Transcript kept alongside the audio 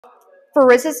For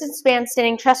resistance band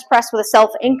standing chest press with a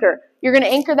self anchor, you're going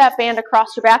to anchor that band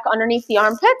across your back underneath the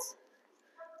armpits,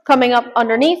 coming up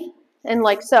underneath, and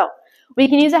like so. We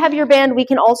can use a heavier band. We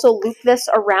can also loop this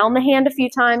around the hand a few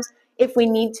times if we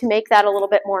need to make that a little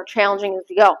bit more challenging as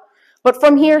we go. But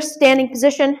from here, standing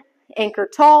position, anchor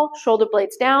tall, shoulder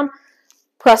blades down,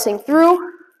 pressing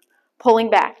through, pulling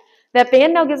back. That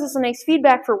band now gives us a nice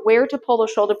feedback for where to pull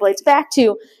those shoulder blades back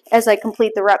to as I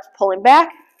complete the reps. Pulling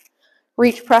back,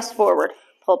 reach, press forward,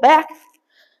 pull back,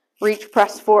 reach,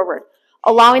 press forward.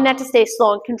 Allowing that to stay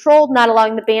slow and controlled, not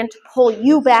allowing the band to pull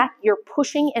you back. You're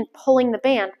pushing and pulling the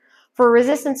band for a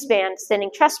resistance band,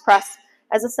 standing chest press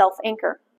as a self anchor.